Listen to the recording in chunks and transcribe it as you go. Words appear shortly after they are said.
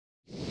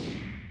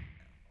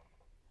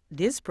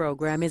This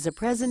program is a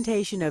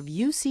presentation of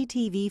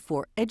UCTV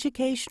for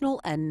educational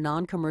and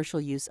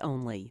non-commercial use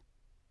only.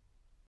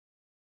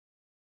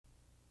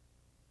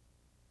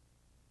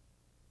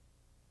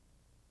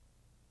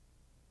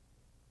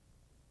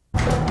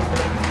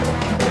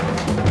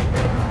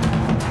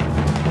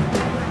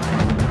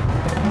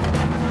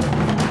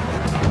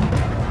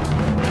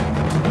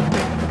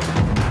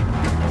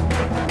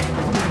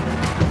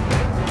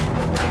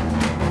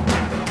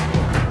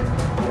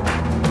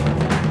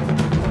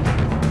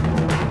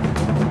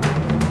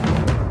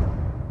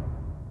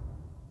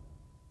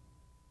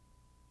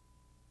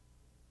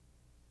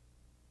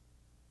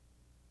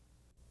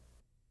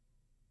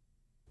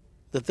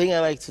 The thing I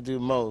like to do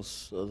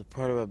most, or the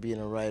part about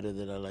being a writer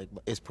that I like,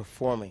 is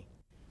performing.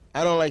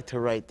 I don't like to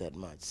write that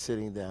much.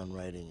 Sitting down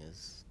writing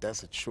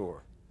that's a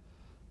chore.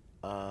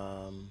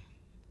 But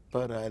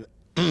I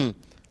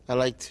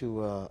like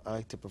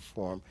to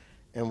perform,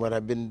 and what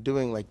I've been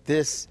doing, like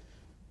this,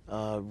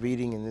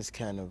 reading in this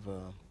kind of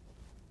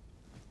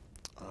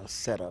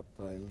setup,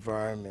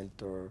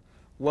 environment, or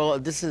well,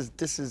 this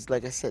is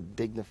like I said,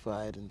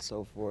 dignified and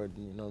so forth.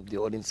 And, the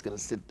audience is gonna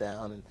sit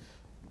down and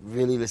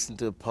really listen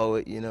to a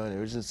poet, and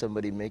there isn't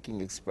somebody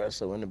making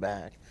espresso in the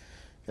back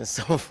and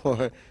so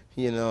forth,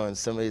 and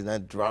somebody's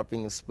not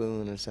dropping a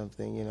spoon or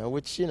something,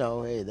 which,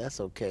 hey, that's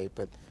okay.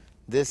 But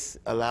this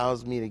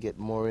allows me to get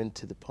more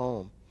into the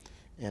poem.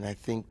 And I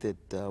think that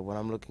what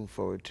I'm looking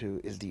forward to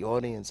is the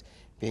audience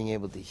being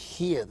able to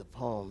hear the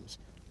poems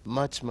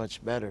much,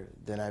 much better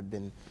than I've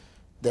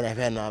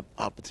had an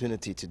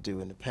opportunity to do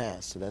in the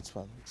past. So that's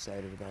what I'm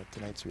excited about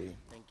tonight's reading.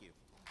 Thank you.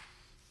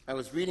 I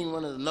was reading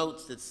one of the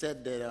notes that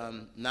said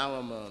that now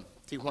I'm a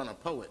Tijuana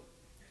poet.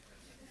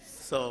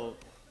 So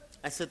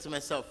I said to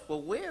myself,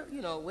 well, where do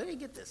you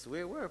get this?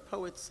 Where are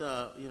poets,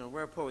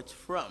 where are poets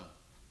from?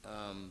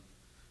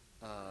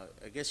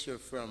 I guess you're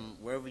from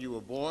wherever you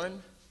were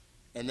born,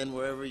 and then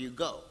wherever you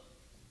go,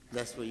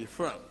 that's where you're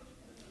from.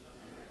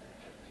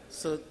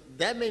 So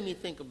that made me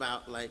think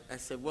about, I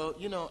said, well,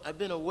 I've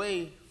been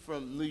away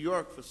from New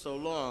York for so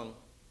long.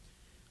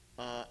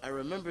 I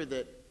remember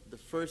that the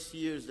first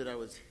years that I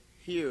was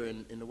here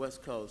in the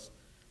West Coast,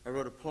 I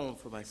wrote a poem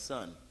for my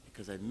son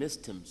because I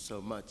missed him so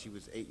much. He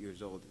was 8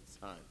 years old at the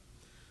time.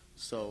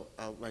 So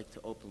I'd like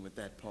to open with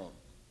that poem.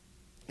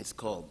 It's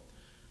called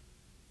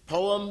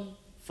Poem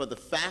for the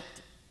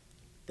Fact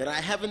That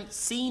I Haven't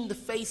Seen the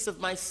Face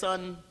of My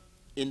Son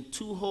in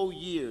 2 whole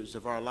years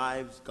of our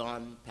lives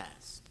gone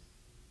past.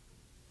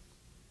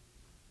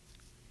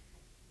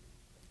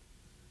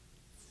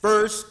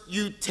 First,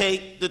 you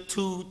take the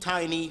 2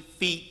 tiny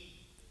feet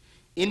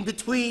in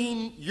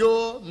between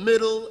your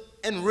middle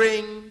and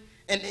ring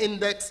and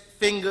index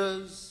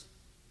fingers,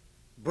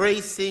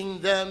 bracing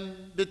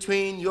them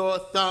between your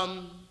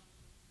thumb,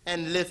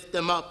 and lift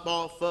them up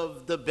off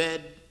of the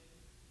bed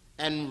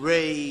and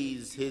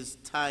raise his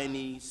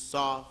tiny,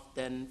 soft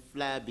and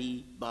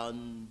flabby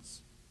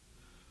buns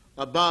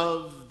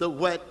above the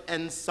wet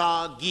and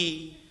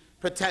soggy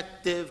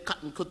protective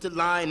cotton-coated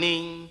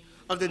lining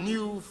of the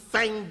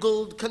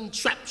new-fangled,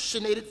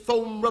 contraptionated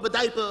foam rubber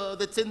diaper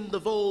that's in the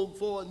vogue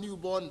for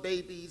newborn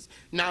babies,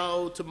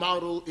 now to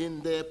model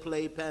in their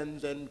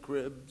playpens and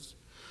cribs,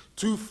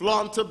 to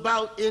flaunt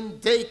about in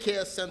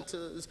daycare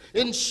centers,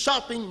 in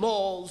shopping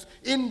malls,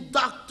 in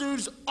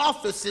doctors'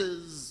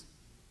 offices,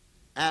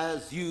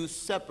 as you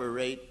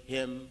separate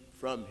him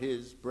from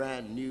his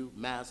brand new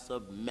mass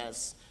of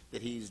mess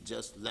that he's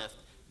just left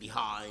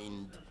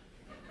behind,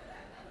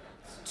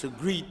 to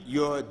greet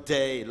your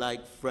day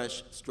like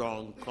fresh,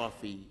 strong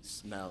coffee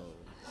smells.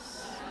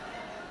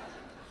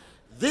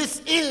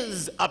 This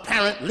is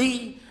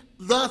apparently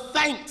the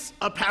thanks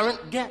a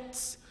parent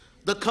gets,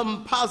 the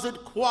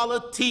composite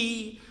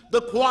quality,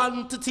 the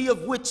quantity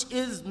of which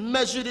is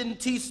measured in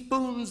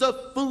teaspoons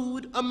of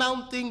food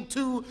amounting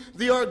to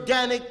the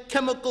organic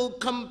chemical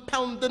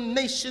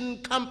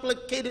compoundination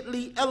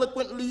complicatedly,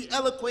 eloquently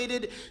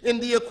eloquated in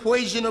the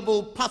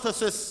equationable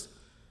hypothesis,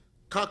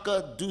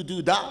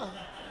 cock-a-doo-doo-da,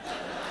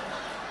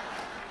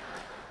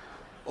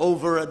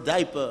 over a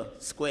diaper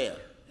square.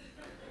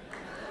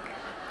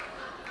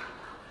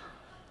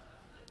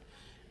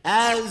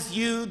 As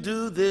you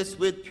do this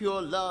with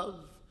pure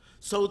love,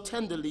 so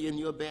tenderly in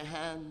your bare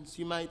hands,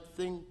 you might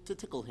think to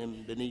tickle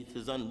him beneath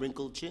his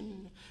unwrinkled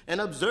chin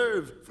and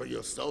observe for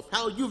yourself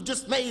how you've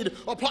just made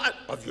a part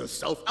of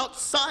yourself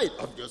outside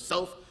of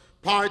yourself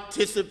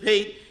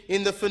participate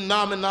in the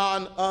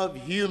phenomenon of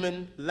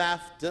human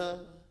laughter,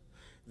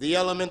 the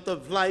element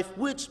of life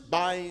which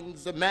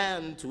binds a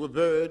man to a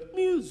bird,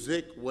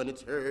 music when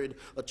it's heard,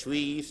 a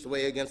tree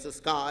sway against the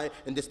sky,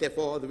 and this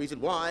therefore the reason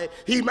why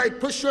he might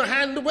push your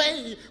hand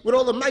away with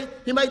all the might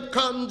he might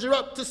conjure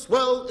up to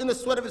swell in the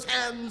sweat of his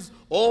hands,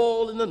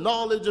 all in the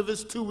knowledge of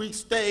his 2-week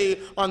stay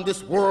on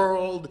this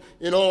world,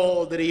 in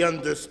all that he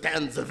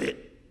understands of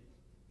it.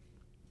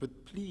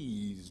 But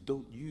please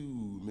don't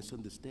you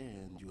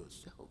misunderstand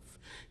yourself.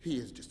 He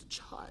is just a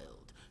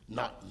child,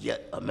 not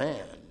yet a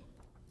man.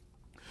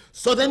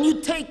 So then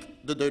you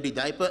take the dirty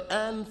diaper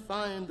and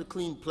find a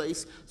clean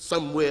place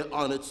somewhere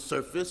on its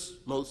surface,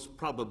 most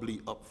probably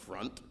up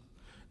front,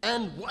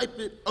 and wipe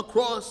it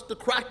across the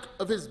crack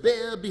of his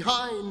bare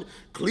behind,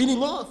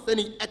 cleaning off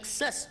any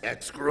excess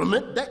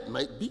excrement that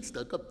might be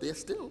stuck up there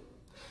still.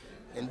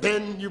 And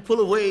then you pull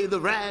away the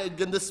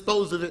rag and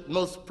dispose of it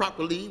most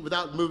properly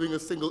without moving a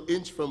single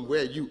inch from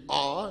where you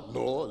are,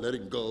 nor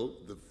letting go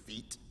the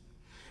feet.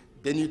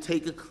 Then you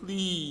take a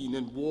clean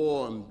and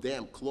warm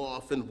damp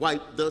cloth and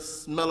wipe the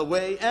smell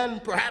away,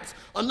 and perhaps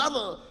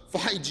another for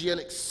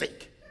hygienic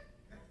sake.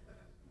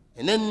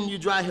 And then you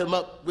dry him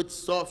up with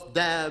soft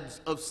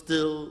dabs of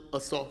still a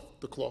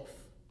softer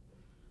cloth.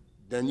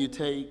 Then you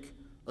take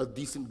a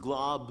decent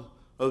glob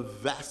of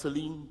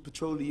Vaseline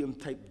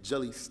petroleum-type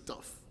jelly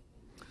stuff.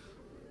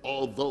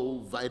 Although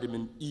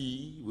vitamin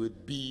E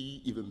would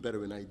be even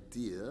better an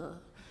idea,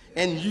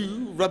 and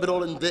you rub it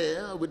all in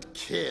there with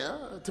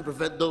care to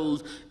prevent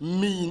those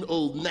mean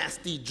old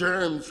nasty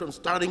germs from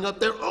starting up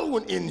their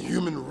own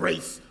inhuman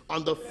race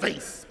on the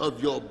face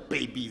of your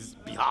baby's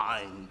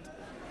behind.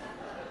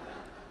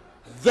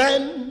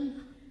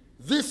 Then,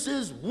 this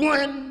is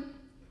when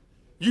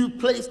you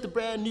place the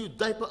brand new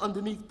diaper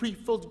underneath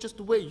pre-folded just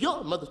the way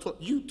your mother taught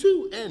you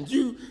to, and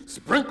you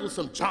sprinkle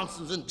some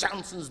Johnson's &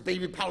 Johnson's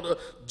baby powder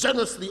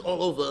generously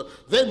all over.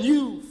 Then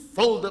you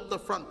fold up the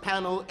front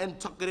panel and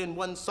tuck it in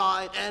one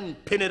side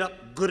and pin it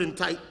up good and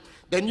tight.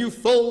 Then you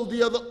fold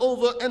the other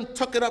over and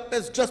tuck it up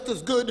as just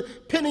as good,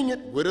 pinning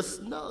it with a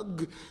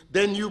snug.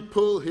 Then you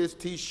pull his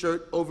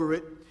t-shirt over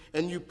it,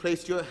 and you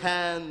place your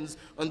hands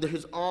under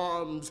his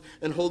arms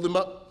and hold him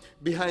up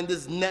behind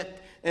his neck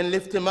and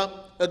lift him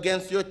up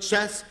against your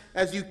chest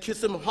as you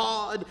kiss him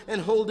hard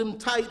and hold him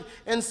tight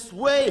and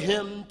sway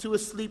him to a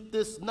sleep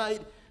this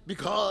night,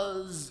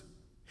 because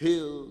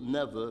he'll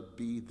never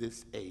be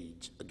this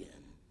age again.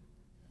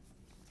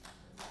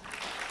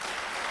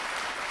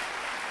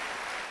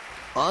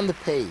 On the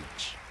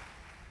page,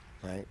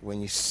 right,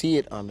 when you see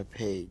it on the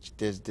page,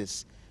 there's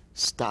this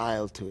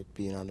style to it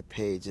being on the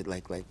page. It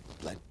like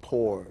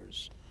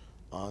pours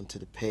onto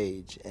the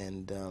page,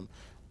 and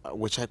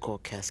which I call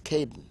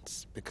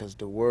cascadence, because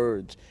the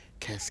words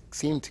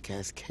seem to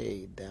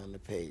cascade down the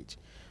page.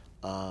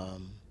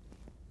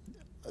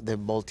 They're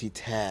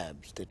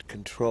multi-tabs that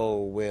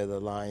control where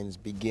the lines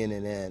begin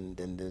and end,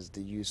 and there's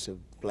the use of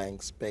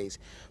blank space.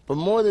 But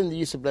more than the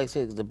use of blank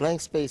space, the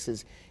blank space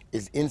is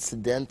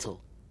incidental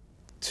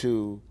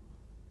to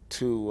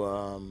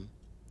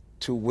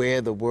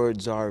where the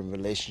words are in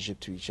relationship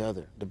to each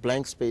other. The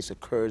blank space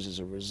occurs as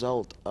a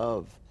result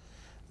of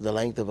the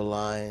length of a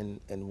line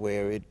and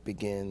where it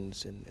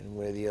begins and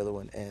where the other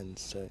one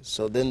ends.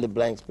 So then the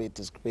blank space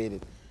is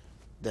created.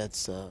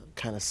 That's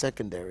kind of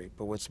secondary.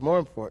 But what's more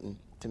important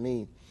to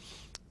me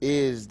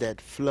is that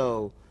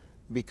flow,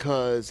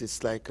 because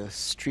it's like a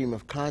stream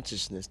of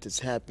consciousness that's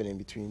happening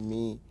between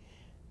me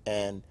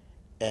and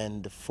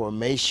the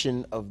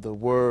formation of the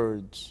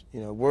words.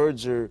 You know,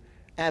 words are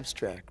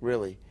abstract,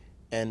 really.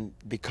 And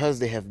because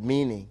they have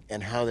meaning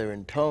and how they're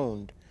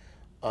intoned,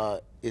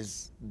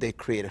 they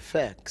create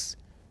effects.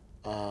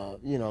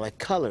 You know, like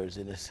colors,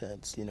 in a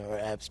sense, you know, are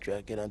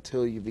abstract. And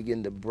until you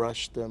begin to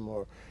brush them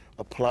or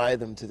apply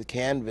them to the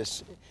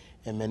canvas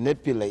and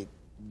manipulate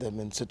them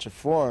in such a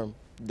form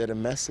that a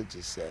message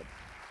is said.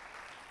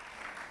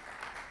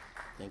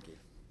 Thank you.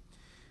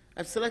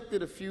 I've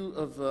selected a few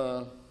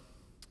of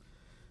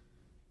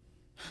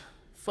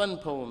fun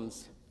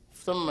poems,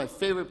 some of my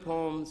favorite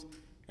poems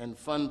and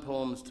fun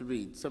poems to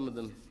read. Some of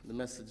them, the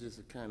messages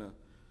are kind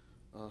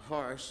of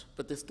harsh,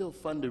 but they're still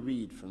fun to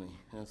read for me.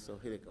 And so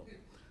here they go.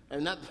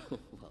 I'm not,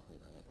 well,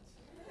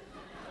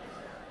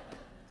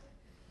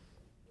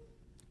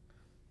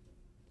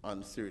 on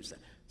the serious side.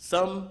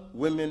 Some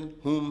women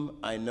whom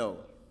I know.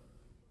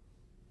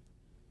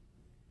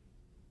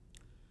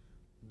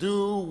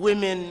 Do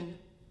women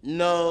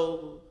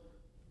know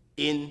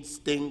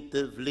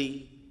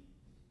instinctively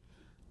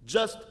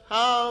just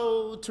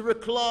how to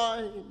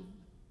recline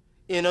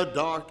in a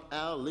dark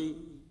alley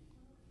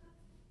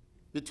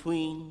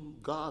between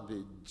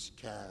garbage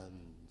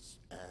cans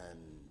and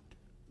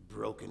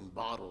broken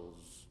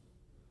bottles,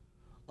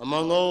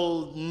 among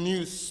old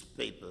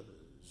newspapers,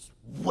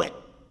 wet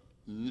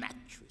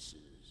mattresses,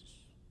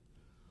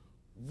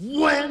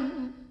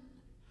 when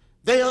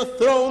they are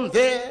thrown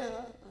there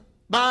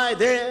by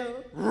their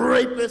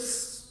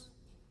rapists,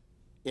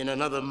 in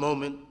another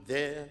moment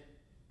their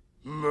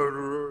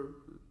murderers,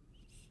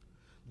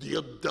 the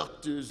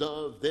abductors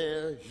of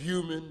their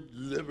human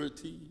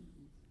liberty,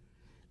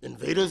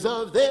 invaders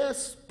of their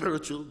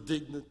spiritual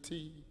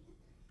dignity,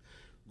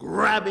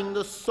 grabbing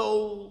the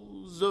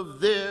souls of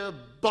their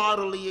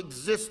bodily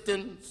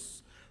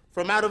existence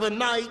from out of a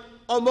night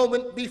a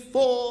moment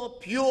before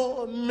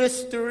pure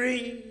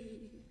mystery,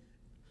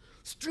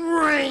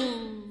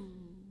 strange,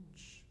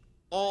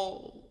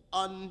 all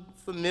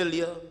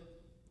unfamiliar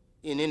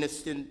in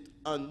innocent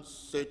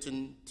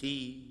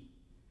uncertainty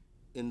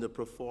in the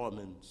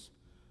performance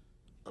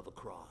of a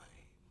crime.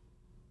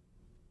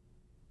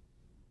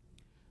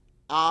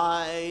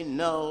 I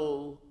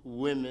know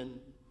women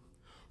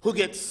who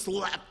get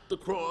slapped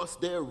across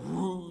their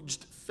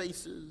rouged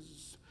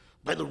faces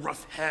by the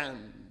rough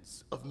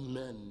hands of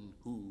men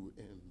who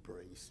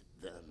embrace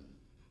them.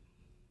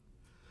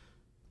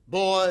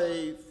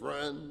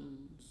 boyfriends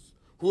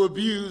who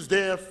abuse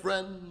their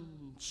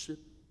friendship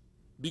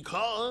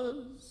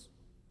because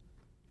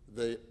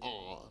they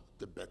are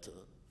the better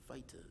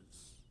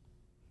fighters,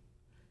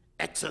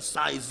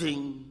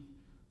 exercising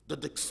the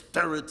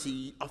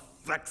dexterity of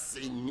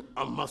flexing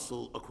a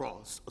muscle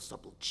across a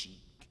supple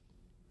cheek,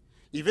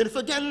 even if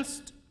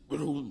against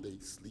with whom they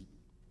sleep,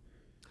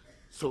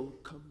 so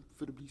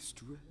comfortably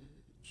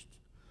stretched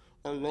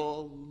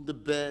along the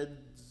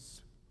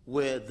beds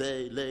where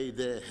they lay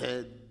their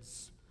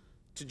heads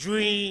to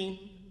dream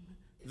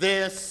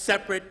their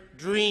separate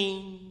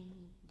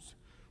dreams,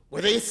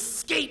 where they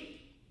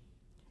escape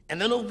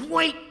and then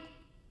awake,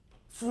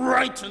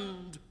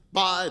 frightened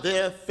by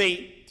their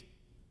fate.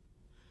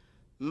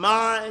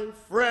 My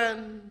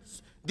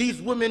friends,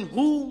 these women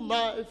whom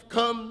I've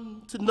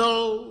come to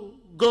know,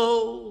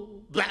 go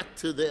back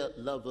to their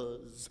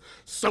lovers,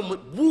 some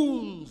with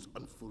wounds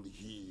unfully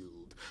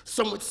healed,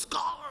 some with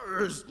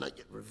scars not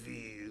yet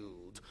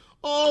revealed.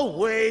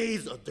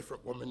 Always a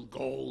different woman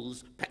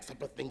goes, packs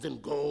up her things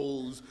and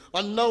goes,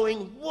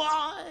 unknowing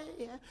why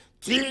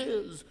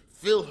tears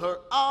fill her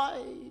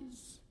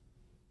eyes.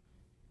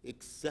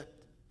 Except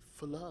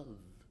for love,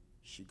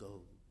 she goes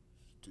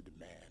to the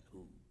man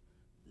who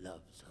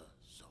loves her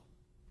so.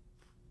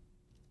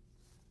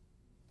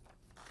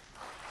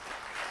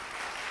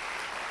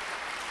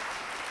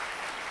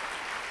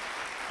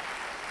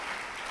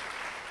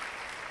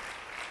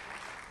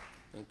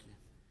 Thank you.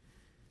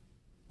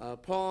 A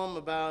poem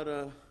about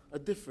a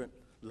different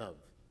love.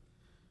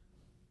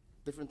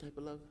 Different type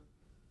of love.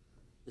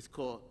 It's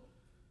called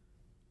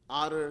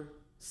Outer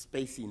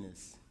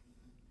Spaciness.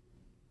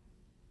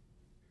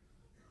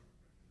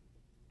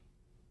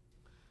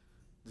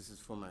 This is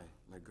for my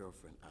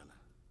girlfriend, Anna.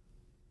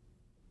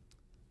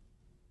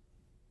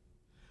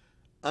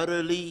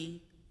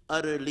 Utterly,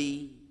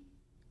 utterly,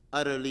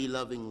 utterly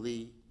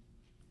lovingly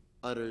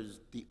utters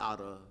the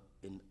otter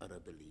in utter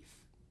belief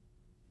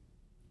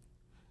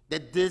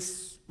that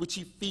this which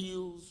he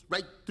feels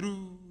right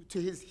through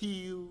to his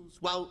heels,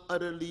 while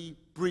utterly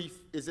brief,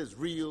 is as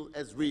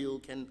real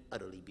can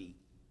utterly be.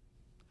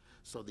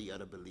 So the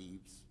otter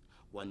believes,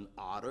 one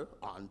otter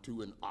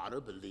onto an otter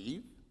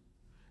believe,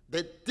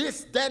 that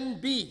this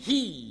then be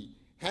he,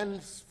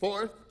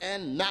 henceforth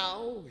and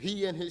now,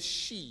 he and his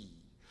she,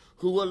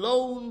 who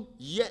alone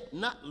yet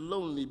not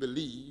lonely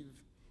believe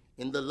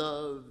in the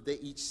love they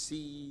each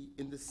see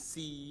in the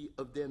sea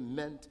of their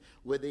ment,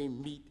 where they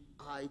meet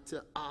eye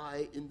to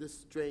eye in the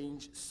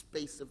strange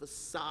space of a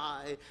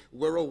sigh,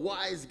 where a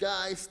wise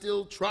guy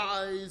still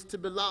tries to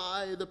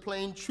belie the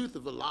plain truth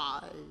of a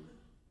lie.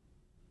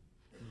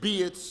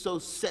 Be it so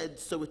said,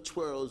 so it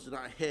twirls in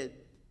our head,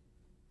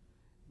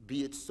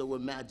 be it so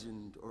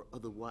imagined or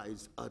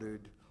otherwise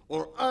uttered,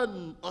 or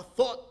a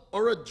thought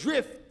or a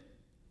drift,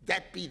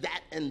 that be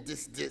that and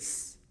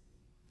this.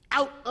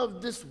 Out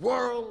of this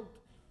world,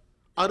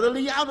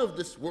 utterly out of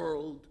this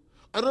world,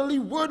 utterly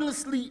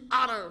wordlessly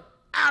outer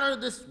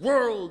this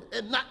world,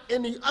 and not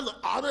any other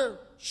outer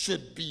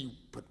should be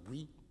but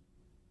we.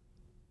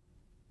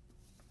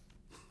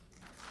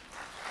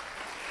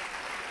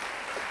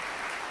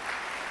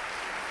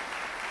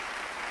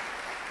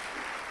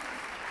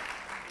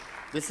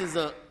 This is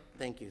a,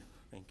 thank you.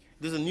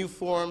 This is a new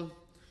form,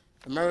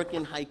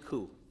 American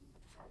haiku.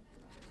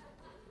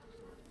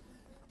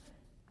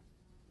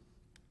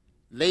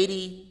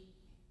 Lady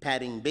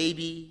patting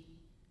baby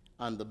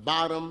on the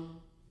bottom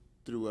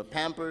through her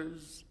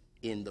pampers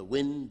in the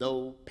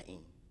window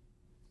pane.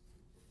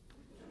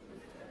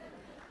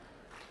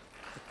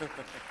 I'm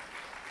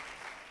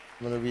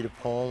going to read a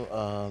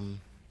poem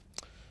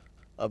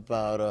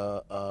about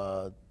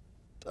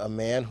a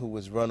man who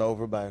was run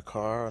over by a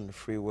car on the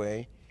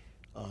freeway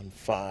on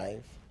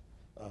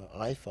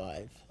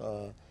I-5.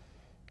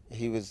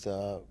 He was,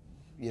 an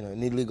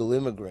illegal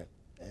immigrant,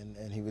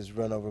 and he was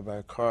run over by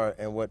a car.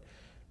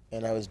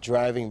 And I was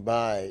driving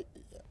by.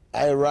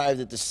 I arrived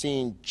at the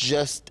scene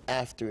just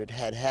after it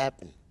had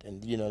happened,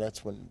 and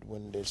that's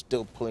when they're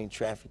still pulling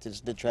traffic.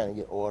 They're trying to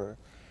get order.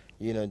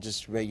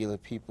 Just regular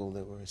people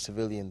that were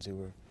civilians who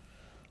were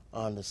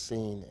on the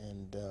scene,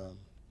 and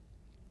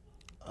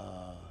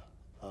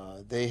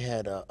they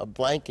had a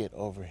blanket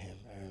over him,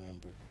 I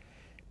remember.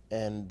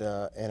 And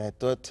I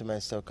thought to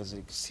myself, because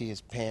you could see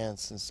his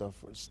pants and so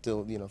forth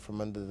still,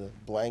 from under the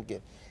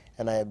blanket,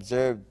 and I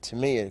observed, to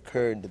me it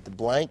occurred that the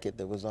blanket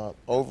that was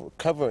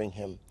covering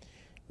him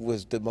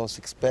was the most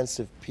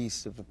expensive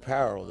piece of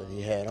apparel that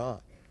he had on.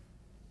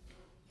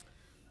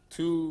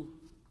 Two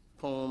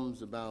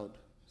poems about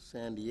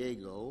San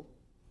Diego.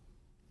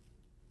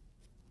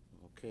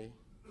 Okay,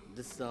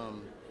 this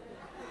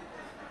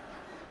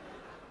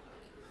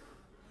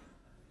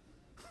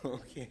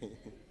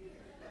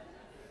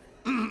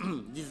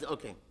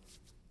okay.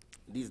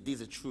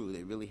 These are true.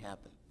 They really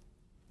happened.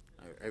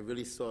 I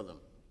really saw them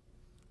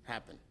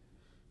happen.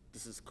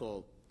 This is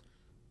called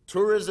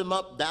Tourism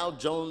Up, Dow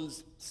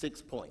Jones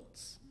 6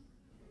 Points.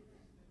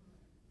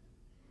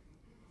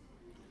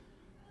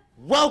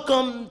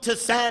 Welcome to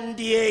San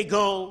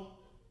Diego.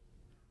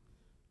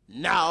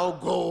 Now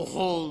go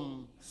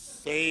home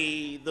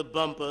say the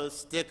bumper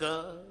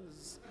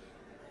stickers.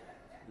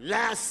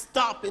 Last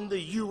stop in the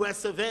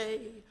US of A,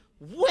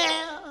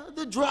 where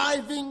the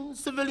driving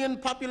civilian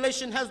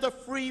population has the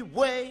free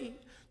way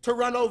to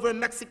run over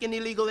Mexican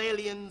illegal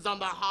aliens on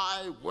the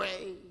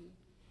highway,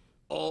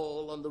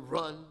 all on the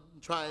run,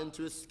 trying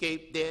to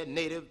escape their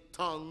native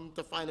tongue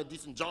to find a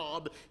decent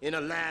job in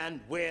a land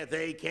where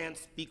they can't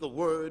speak a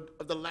word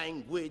of the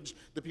language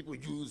the people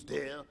use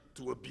there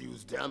to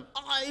abuse them.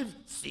 I've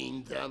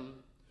seen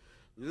them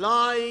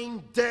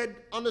lying dead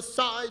on the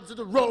sides of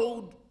the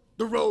road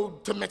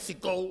to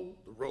Mexico,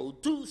 the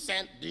road to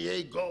San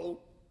Diego,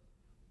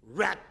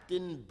 wrapped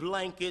in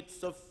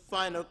blankets of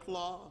finer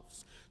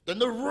cloths than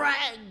the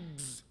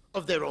rags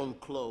of their own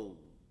clothes.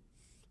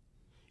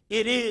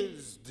 It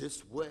is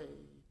this way.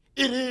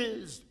 It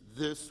is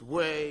this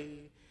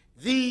way.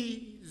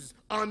 These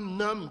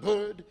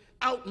unnumbered,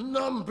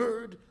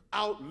 outnumbered,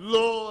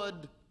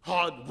 outlawed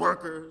hard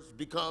workers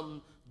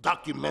become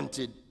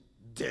documented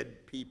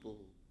dead people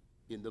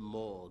in the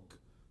morgue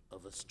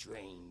of a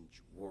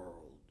strange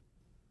world,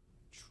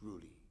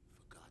 truly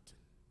forgotten.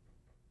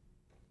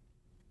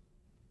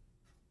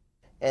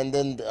 And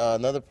then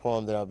another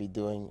poem that I'll be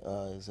doing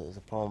is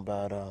a poem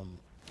about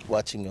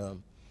watching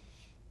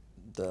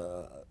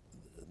the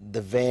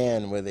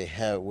van where the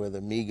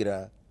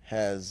Migra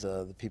has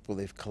the people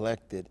they've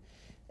collected,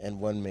 and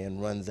one man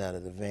runs out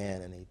of the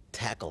van and they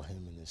tackle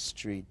him in the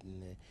street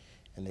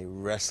and they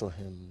wrestle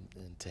him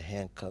into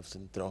handcuffs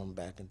and throw him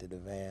back into the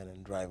van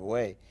and drive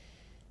away.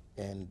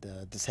 And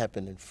this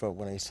happened in front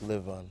when I used to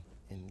live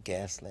in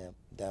Gaslamp,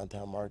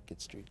 downtown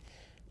Market Street.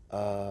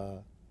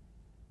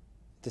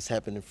 This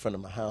happened in front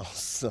of my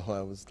house, so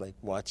I was like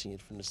watching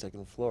it from the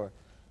second floor,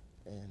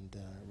 and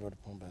I wrote a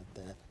poem about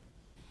that.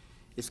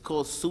 It's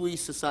called sui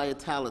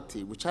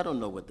societality, which I don't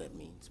know what that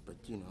means, but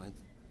you know,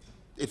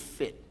 it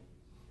fit.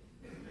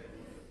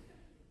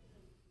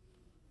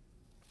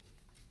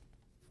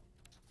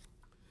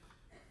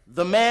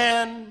 The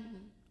man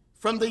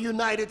from the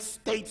United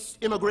States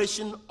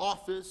Immigration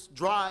Office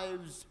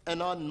drives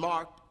an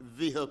unmarked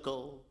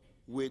vehicle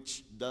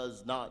which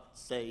does not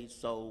say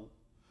so,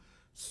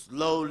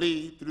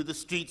 slowly through the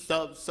streets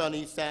of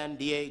sunny San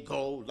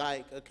Diego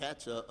like a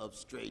catcher of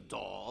stray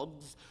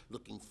dogs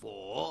looking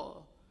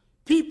for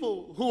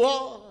people who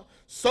are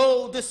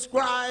so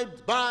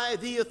described by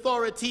the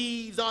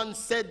authorities on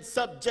said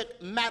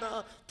subject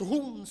matter, to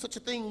whom such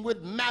a thing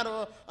would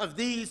matter of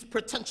these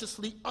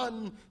pretentiously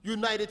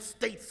un-United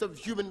States of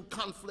human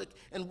conflict,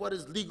 and what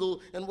is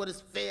legal and what is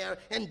fair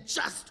and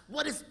just,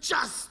 what is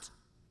just.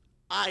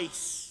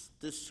 ICE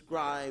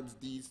describes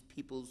these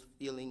people's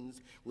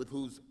feelings with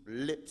whose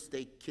lips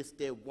they kiss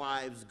their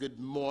wives good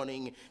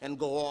morning and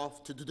go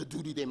off to do the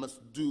duty they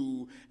must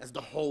do as the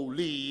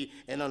holy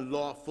and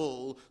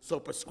unlawful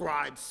so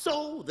prescribed.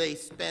 So they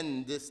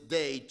spend this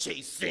day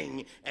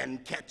chasing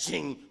and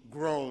catching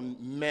grown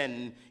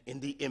men in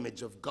the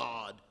image of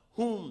God,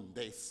 whom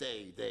they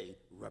say they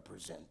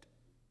represent.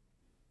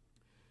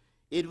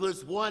 It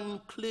was one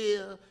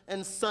clear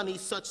and sunny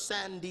such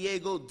San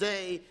Diego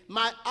day.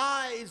 My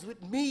eyes with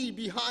me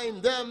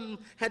behind them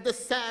had the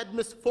sad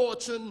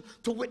misfortune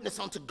to witness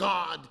unto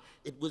God.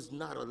 It was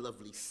not a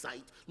lovely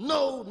sight.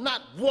 No,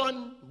 not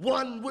one.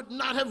 One would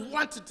not have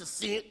wanted to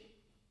see it.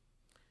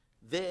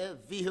 Their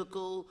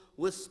vehicle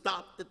was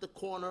stopped at the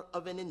corner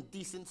of an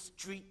indecent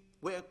street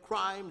where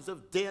crimes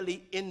of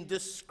daily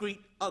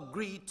indiscreet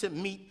agreed to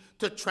meet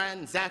to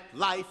transact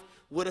life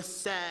with a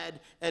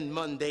sad and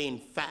mundane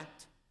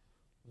fact,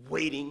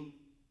 waiting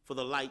for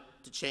the light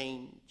to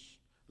change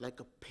like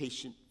a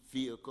patient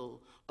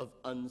vehicle of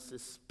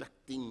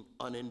unsuspecting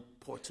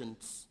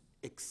unimportance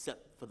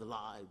except for the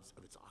lives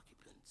of its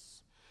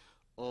occupants,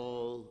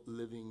 all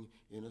living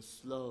in a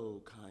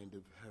slow kind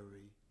of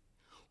hurry.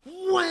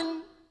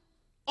 When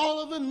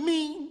all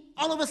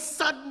of a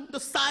sudden, the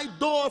side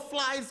door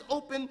flies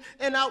open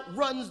and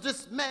outruns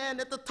this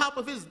man at the top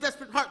of his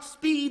desperate heart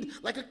speed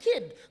like a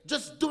kid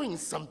just doing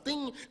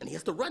something, and he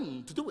has to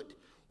run to do it.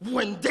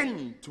 When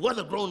then two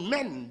other grown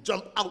men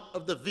jump out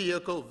of the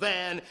vehicle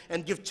van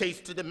and give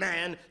chase to the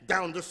man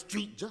down the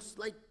street just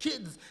like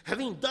kids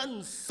having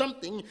done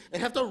something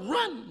and have to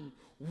run.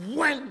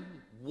 When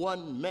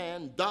one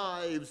man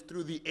dives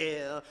through the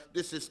air,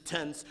 this is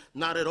tense,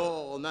 not at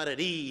all, not at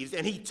ease,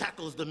 and he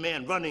tackles the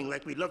man running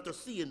like we love to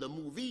see in the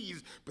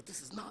movies, but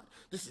this is not.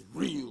 This is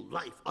real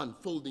life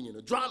unfolding in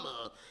a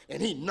drama,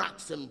 and he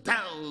knocks him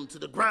down to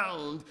the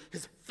ground,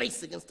 his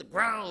face against the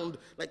ground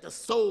like the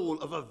sole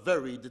of a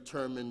very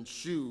determined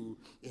shoe.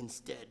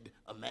 Instead,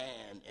 a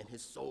man and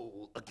his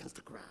soul against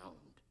the ground.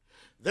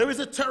 There is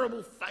a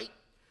terrible fight.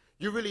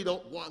 You really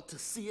don't want to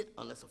see it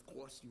unless, of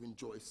course, you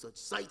enjoy such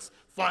sights.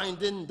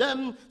 Find in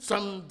them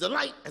some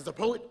delight, as the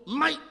poet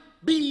might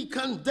be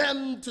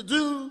condemned to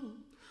do.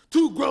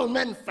 Two grown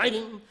men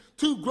fighting,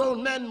 two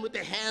grown men with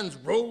their hands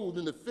rolled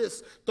in the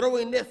fists,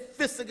 throwing their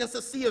fists against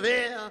a sea of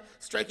air,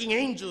 striking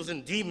angels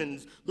and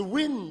demons, the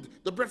wind,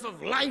 the breath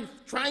of life,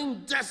 trying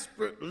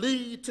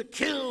desperately to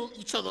kill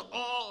each other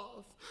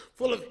off,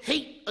 full of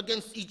hate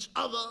against each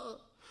other,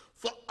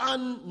 for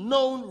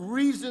unknown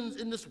reasons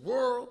in this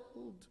world,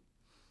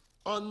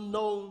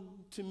 unknown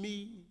to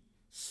me,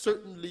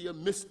 certainly a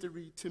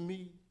mystery to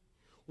me.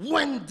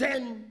 When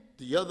then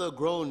the other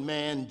grown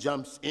man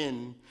jumps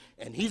in,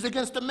 and he's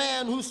against the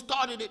man who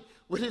started it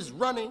with his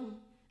running,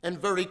 and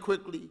very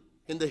quickly,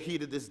 in the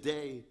heat of this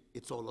day,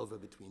 it's all over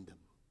between them.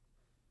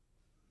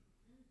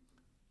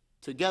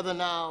 Together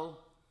now,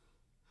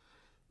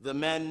 the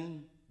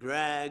men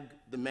drag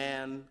the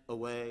man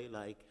away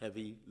like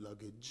heavy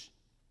luggage,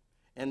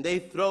 and they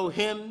throw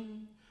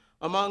him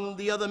among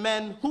the other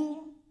men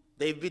whom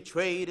they've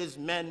betrayed as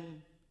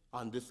men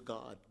on this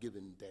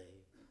God-given day.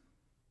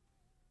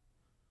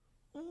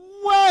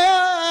 Well,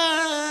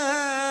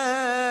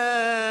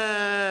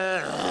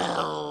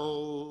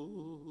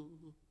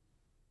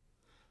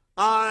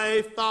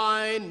 I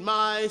find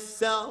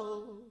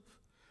myself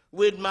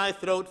with my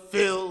throat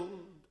filled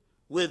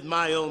with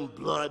my own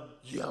blood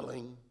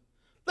yelling,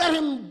 "Let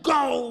him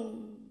go,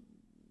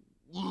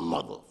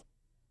 mother!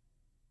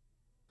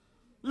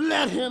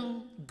 Let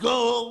him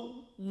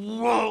go!"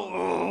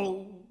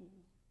 Whoa.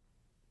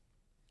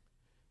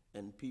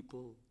 And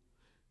people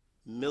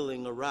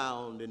milling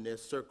around in their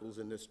circles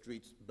in the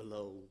streets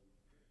below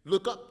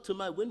look up to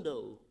my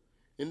window.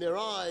 In their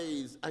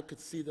eyes, I could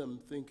see them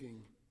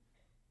thinking,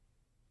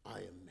 I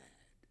am mad.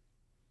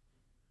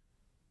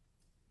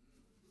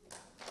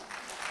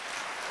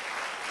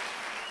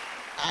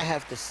 I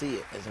have to see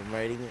it as I'm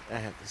writing it. I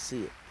have to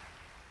see it.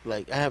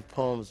 Like, I have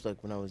poems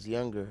like when I was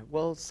younger.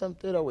 Well,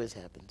 it always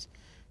happens.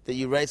 That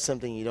you write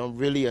something, you don't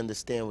really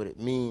understand what it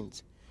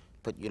means,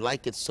 but you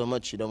like it so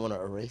much you don't want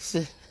to erase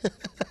it.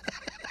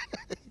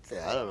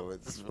 I don't know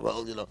what this is.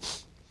 Well,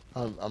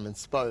 I'm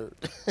inspired.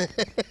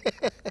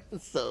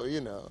 So,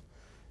 you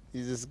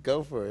just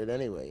go for it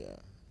anyway.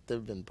 There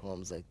have been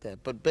poems like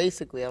that. But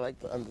basically, I like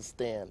to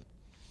understand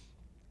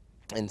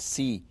and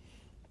see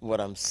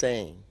what I'm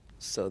saying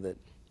so that,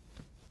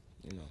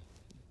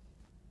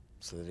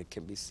 so that it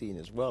can be seen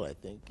as well, I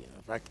think.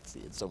 If I can see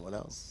it, someone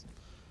else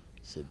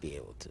should be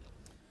able to.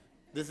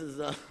 This is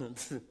a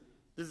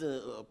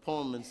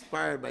poem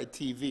inspired by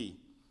TV, in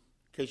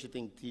case you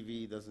think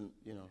TV doesn't,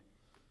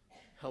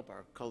 help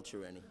our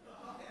culture any.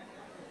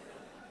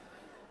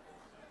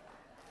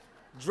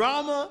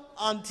 Drama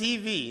on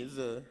TV is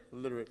a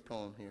literate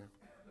poem here.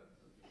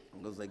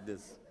 It goes like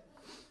this.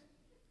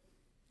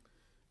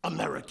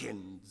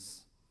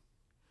 Americans,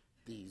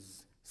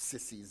 these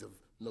sissies of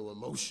no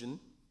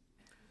emotion,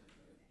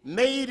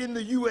 made in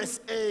the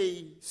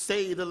USA,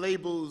 say the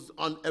labels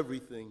on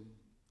everything.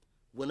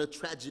 When a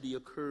tragedy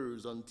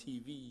occurs on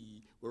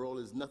TV, where all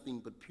is nothing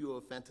but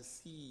pure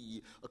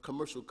fantasy, a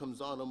commercial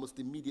comes on almost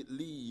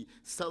immediately,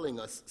 selling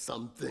us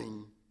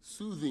something,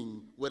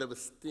 soothing whatever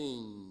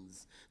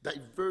stings,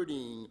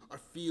 diverting our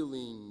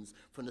feelings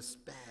from the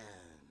spans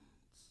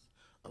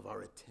of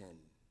our attentions.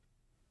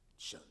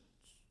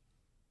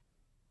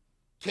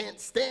 Can't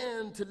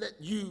stand to let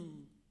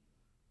you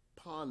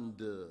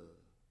ponder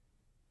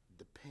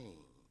the pain,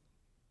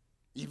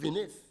 even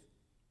if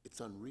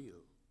it's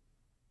unreal.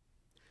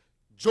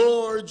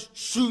 George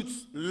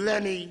shoots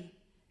Lenny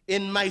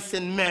in Mice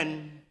and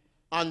Men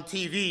on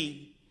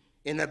TV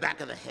in the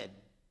back of the head.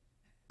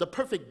 The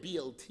perfect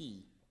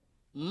BLT,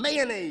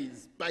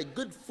 mayonnaise by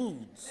Good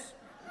Foods.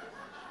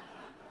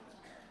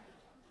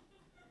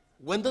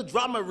 When the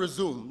drama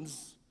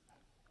resumes,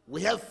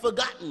 we have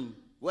forgotten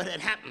what had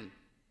happened,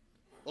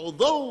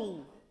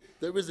 although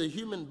there is a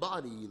human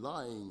body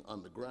lying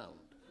on the ground.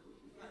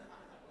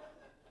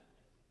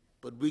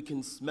 But we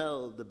can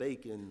smell the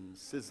bacon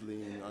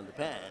sizzling on the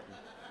pan.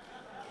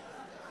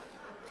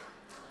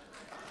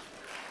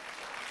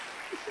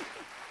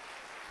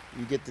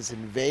 You get this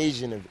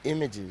invasion of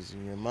images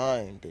in your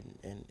mind,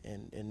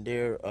 and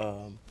they're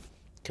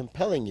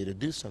compelling you to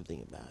do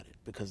something about it,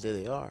 because there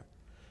they are.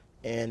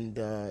 And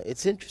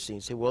it's interesting.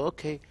 You say, well,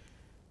 okay,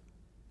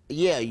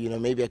 yeah,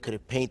 maybe I could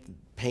have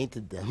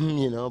painted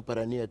them, but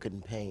I knew I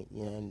couldn't paint,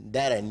 and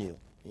that I knew,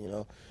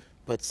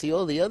 But see,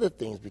 all the other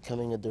things,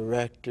 becoming a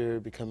director,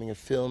 becoming a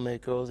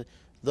filmmaker,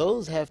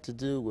 those have to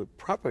do with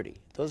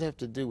property. Those have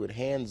to do with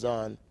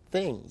hands-on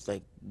things,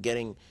 like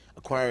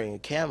acquiring a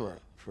camera,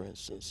 for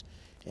instance,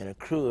 and a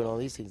crew and all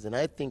these things. And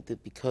I think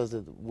that because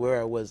of where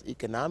I was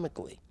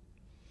economically,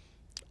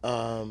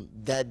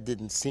 that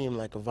didn't seem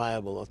like a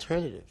viable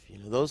alternative.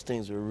 Those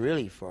things were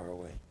really far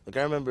away. Like,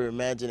 I remember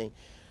imagining,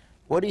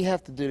 what do you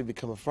have to do to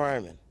become a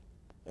fireman?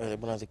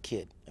 When I was a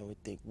kid, I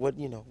would think, what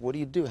do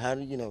you do? How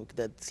do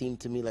that seemed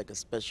to me like a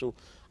special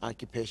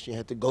occupation. You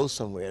had to go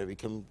somewhere to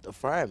become a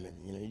fireman.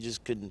 You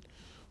just couldn't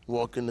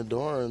walk in the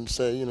door and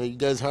say, you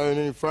guys hiring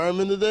any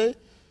firemen today?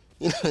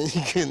 You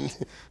couldn't.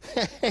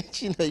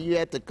 You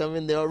had to come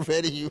in there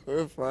already. You were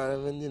a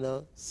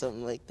fireman.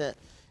 Something like that.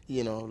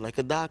 Like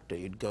a doctor.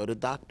 You'd go to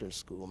doctor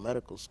school,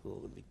 medical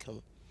school, and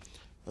become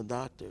a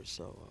doctor.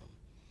 So.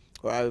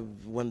 Or I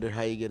wondered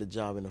how you get a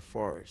job in the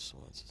forest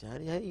once. How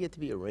do you get to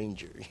be a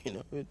ranger,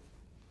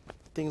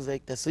 Things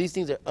like that. So these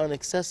things are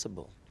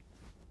inaccessible.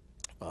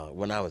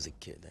 When I was a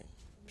kid,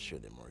 I'm sure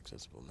they're more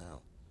accessible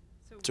now,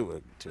 to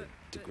a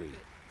degree.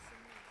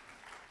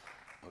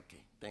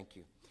 Okay. Thank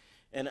you.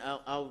 And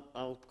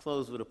I'll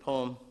close with a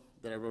poem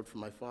that I wrote for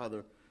my father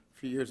a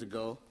few years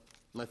ago.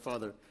 My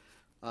father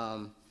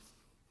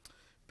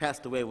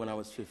passed away when I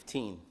was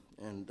 15,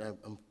 and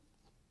I'm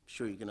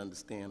sure you can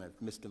understand.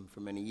 I've missed him for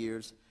many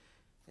years,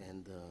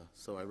 and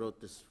so I wrote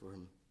this for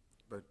his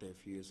birthday a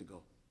few years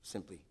ago.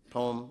 Simply,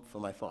 poem for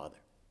my father.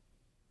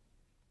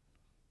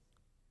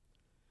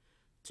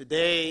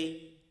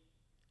 Today,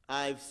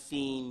 I've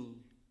seen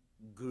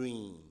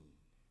green,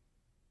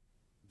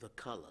 the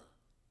color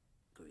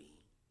green.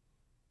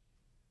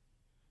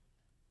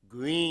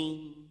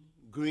 Green,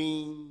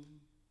 green,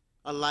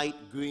 a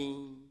light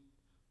green,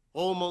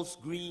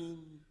 almost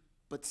green,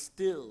 but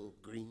still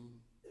green.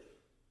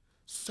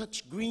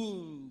 Such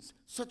greens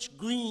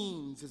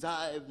as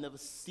I've never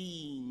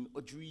seen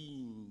or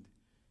dreamed,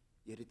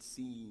 yet it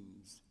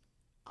seems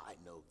I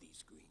know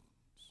these greens.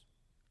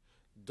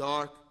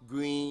 Dark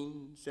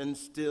greens and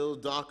still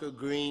darker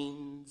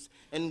greens,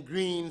 and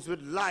greens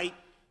with light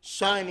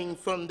shining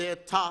from their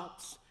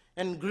tops,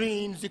 and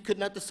greens you could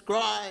not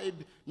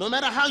describe no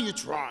matter how you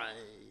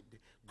tried.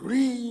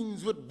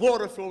 Greens with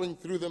water flowing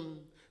through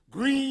them,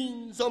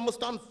 greens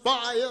almost on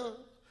fire,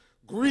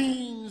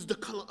 greens the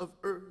color of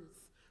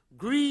earth,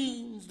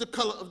 greens the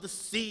color of the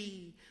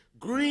sea,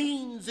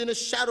 greens in a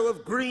shadow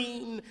of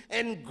green,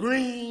 and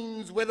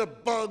greens where the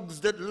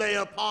bugs that lay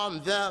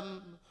upon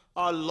them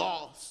are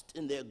lost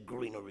in their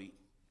greenery.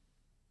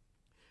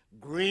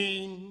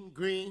 Green,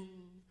 green,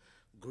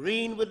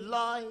 green with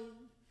life,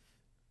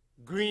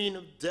 green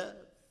of death,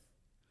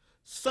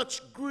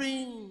 such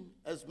green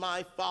as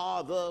my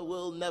father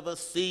will never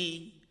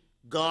see,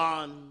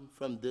 gone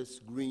from this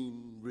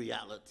green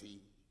reality.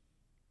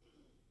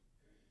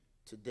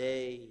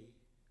 Today,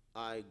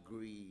 I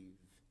grieve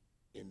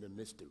in the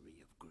mystery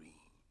of green.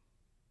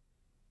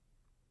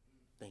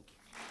 Thank you.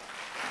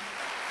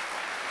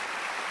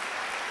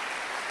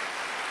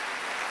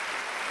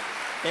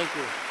 Thank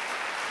you.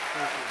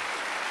 Thank you.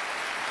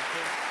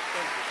 Okay.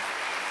 Thank you.